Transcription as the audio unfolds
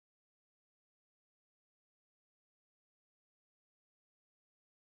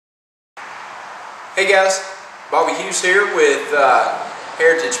Hey guys, Bobby Hughes here with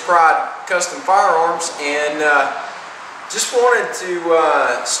Heritage Pride Custom Firearms, and just wanted to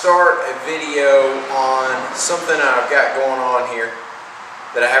start a video on something I've got going on here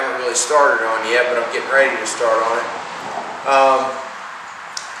that I haven't really started on yet, but I'm getting ready to start on it.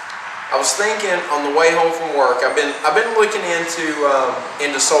 I was thinking on the way home from work, I've been looking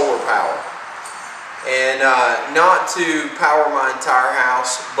into solar power, and not to power my entire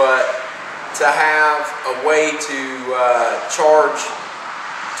house, but to have a way to charge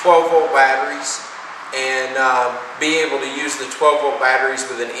 12-volt batteries and be able to use the 12-volt batteries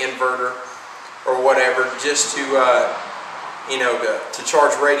with an inverter or whatever, just to to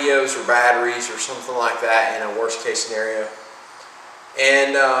charge radios or batteries or something like that in a worst-case scenario.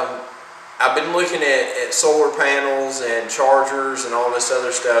 And I've been looking at solar panels and chargers and all this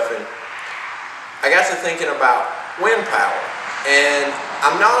other stuff, and I got to thinking about wind power. And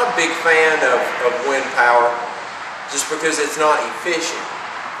I'm not a big fan of wind power just because it's not efficient.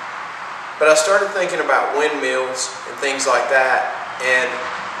 But I started thinking about windmills and things like that, and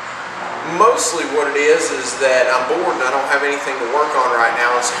mostly what it is that I'm bored and I don't have anything to work on right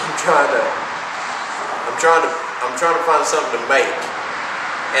now, so I'm trying to find something to make.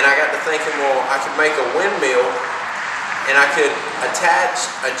 And I got to thinking, well, I could make a windmill and I could attach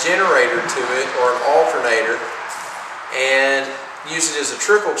a generator to it or an alternator and use it as a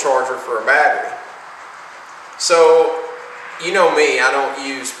trickle charger for a battery. So, you know me, I don't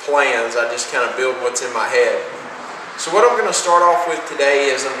use plans, I just kind of build what's in my head. So what I'm going to start off with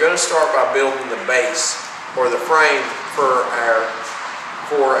today is I'm going to start by building the base or the frame for a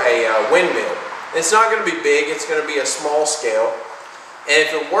windmill. It's not going to be big, it's going to be a small scale. And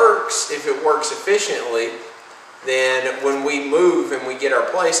if it works efficiently, then when we move and we get our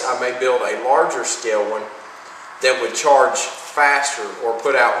place, I may build a larger scale one that would charge faster or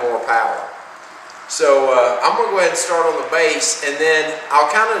put out more power. So I'm going to go ahead and start on the base, and then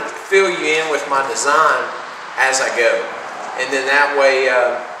I'll kind of fill you in with my design as I go. And then that way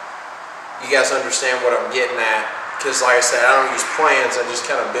you guys understand what I'm getting at, because like I said, I don't use plans, I just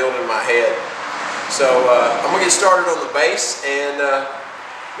kind of build in my head. So I'm going to get started on the base, and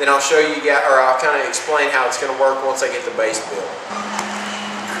then I'll show you guys, or I'll kind of explain how it's going to work once I get the base built.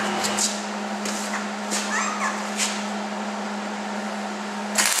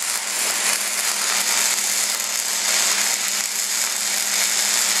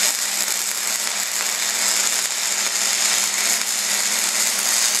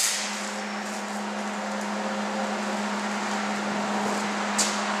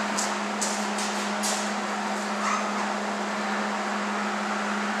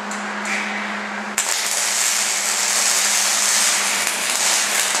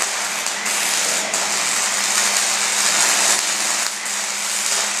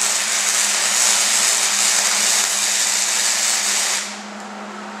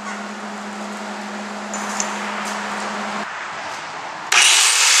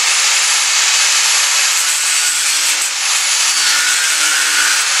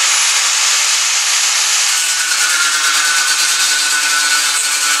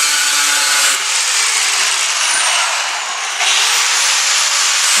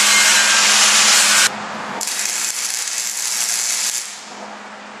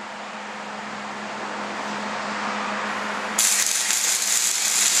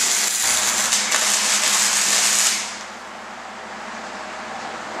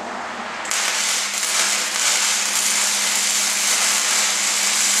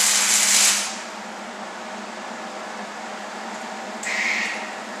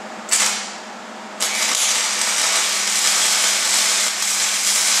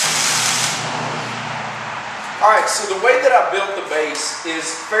 Alright, so the way that I built the base is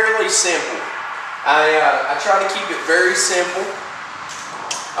fairly simple. I try to keep it very simple.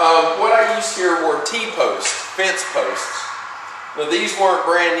 What I used here were T-posts, fence posts. Now these weren't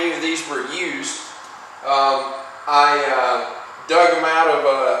brand new, these were used. I dug them out of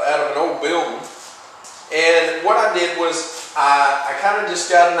an old building. And what I did was I kind of just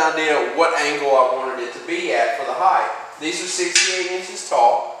got an idea of what angle I wanted it to be at for the height. These are 68 inches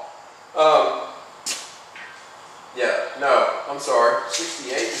tall. Yeah, no, I'm sorry,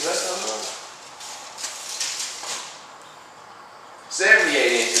 68, does that sound right?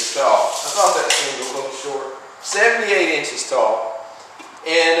 78 inches tall. I thought that seemed a little short. 78 inches tall.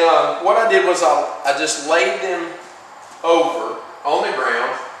 And what I did was I just laid them over on the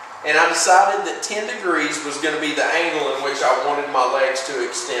ground, and I decided that 10 degrees was going to be the angle in which I wanted my legs to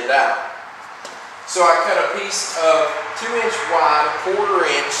extend out. So I cut a piece of 2-inch wide,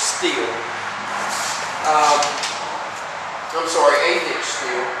 1/4-inch steel. I'm sorry, 8-inch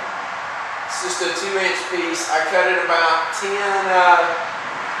steel. It's just just a 2-inch piece. I cut it about 10, I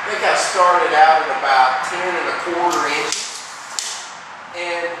think I started out at about 10 1/4 inches.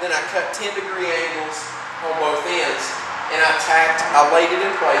 And then I cut 10-degree angles on both ends. And I laid it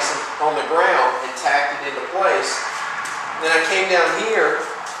in place on the ground and tacked it into place. Then I came down here,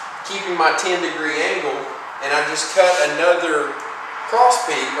 keeping my 10-degree angle, and I just cut another cross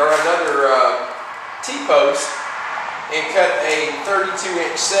piece, or another T-post, and cut a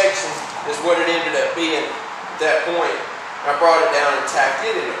 32-inch section is what it ended up being at that point. I brought it down and tacked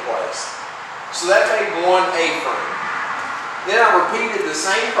it into place. So that made one A-frame. Then I repeated the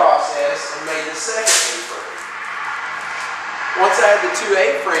same process and made the second A-frame. Once I had the 2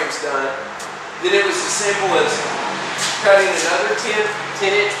 A-frames done, then it was as simple as cutting another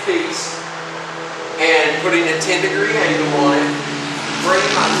 10-inch piece and putting a 10-degree angle on it,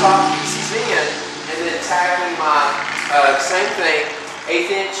 bringing my top pieces in, and then tackling my same thing,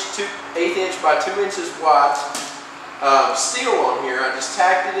 1/8 inch by 2 inches wide steel on here. I just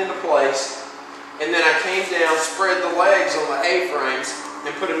tacked it into place, and then I came down, spread the legs on the A-frames,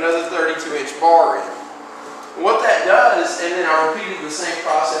 and put another 32-inch bar in. And what that does, and then I repeated the same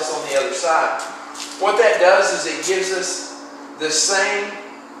process on the other side. What that does is it gives us the same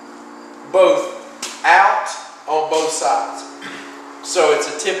both out on both sides. So it's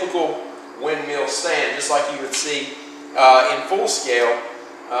a typical windmill stand, just like you would see in full scale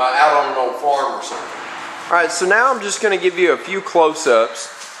out on an old farm or something. Alright, so now I'm just going to give you a few close-ups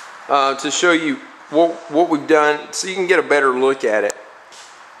to show you what we've done so you can get a better look at it.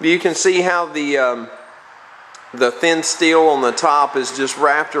 You can see how the thin steel on the top is just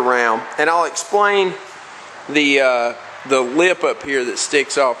wrapped around, and I'll explain the lip up here that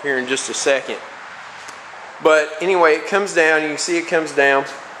sticks off here in just a second. But anyway, it comes down. You can see it comes down.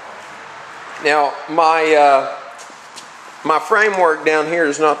 Now my framework down here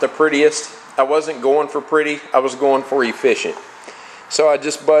is not the prettiest. I wasn't going for pretty, I was going for efficient. So I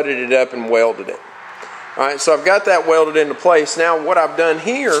just butted it up and welded it. Alright, so I've got that welded into place. Now what I've done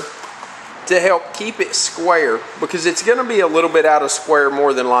here to help keep it square, because it's going to be a little bit out of square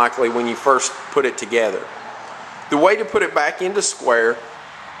more than likely when you first put it together. The way to put it back into square,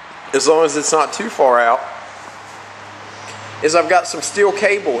 as long as it's not too far out, is I've got some steel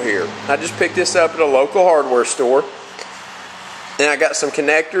cable here. I just picked this up at a local hardware store, and I got some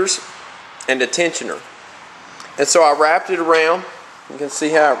connectors and a tensioner. And so I wrapped it around. You can see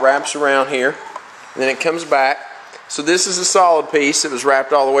how it wraps around here, and then it comes back. So this is a solid piece that was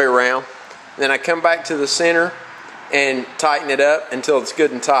wrapped all the way around. Then I come back to the center and tighten it up until it's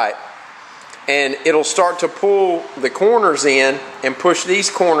good and tight. And it'll start to pull the corners in and push these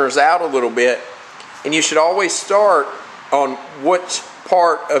corners out a little bit. And you should always start on which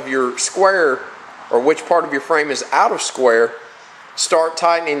part of your square or which part of your frame is out of square. Start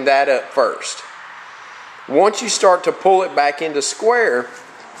tightening that up first. Once you start to pull it back into square,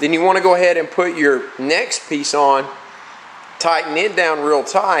 then you want to go ahead and put your next piece on, tighten it down real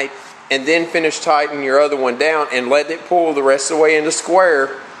tight, and then finish tightening your other one down and let it pull the rest of the way into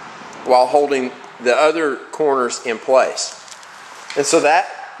square while holding the other corners in place. And so that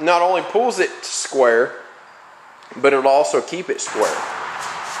not only pulls it to square, but it'll also keep it square.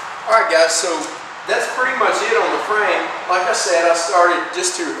 Alright guys, so that's pretty much it on the frame. Like I said, I started,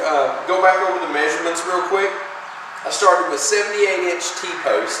 just to go back over the measurements real quick, I started with 78-inch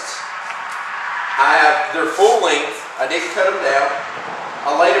T-posts. They're full length. I didn't cut them down.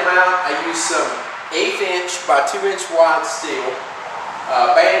 I laid them out. I used some 1/8 inch by 2 inch wide steel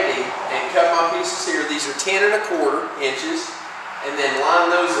banding and cut my pieces here. These are 10 1/4 inches, and then line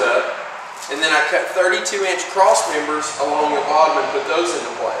those up. And then I cut 32-inch cross members along the bottom and put those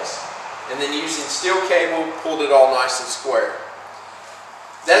into place. And then using steel cable, pulled it all nice and square.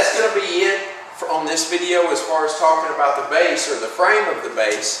 That's going to be it on this video as far as talking about the base or the frame of the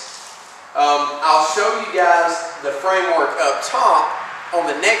base. I'll show you guys the framework up top on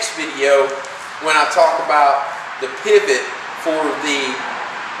the next video when I talk about the pivot for the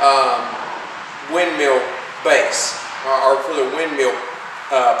windmill base or for the windmill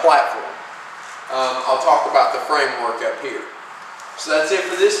platform. I'll talk about the framework up here. So that's it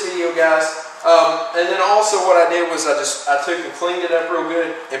for this video, guys. And then also what I did was I took and cleaned it up real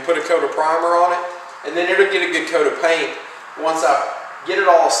good and put a coat of primer on it, and then it'll get a good coat of paint. Once I get it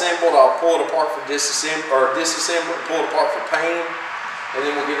all assembled, I'll pull it apart for disassemble it, pull it apart for painting, and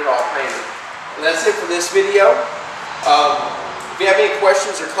then we'll get it all painted. And that's it for this video. If you have any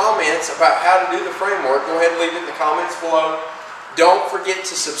questions or comments about how to do the framework, go ahead and leave it in the comments below. Don't forget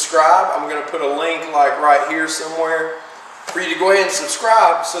to subscribe. I'm going to put a link like right here somewhere for you to go ahead and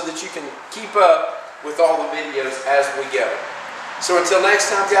subscribe so that you can keep up with all the videos as we go. So until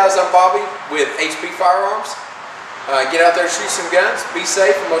next time, guys, I'm Bobby with HP Firearms. Get out there, shoot some guns, be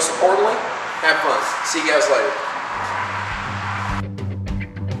safe, and most importantly, have fun. See you guys later.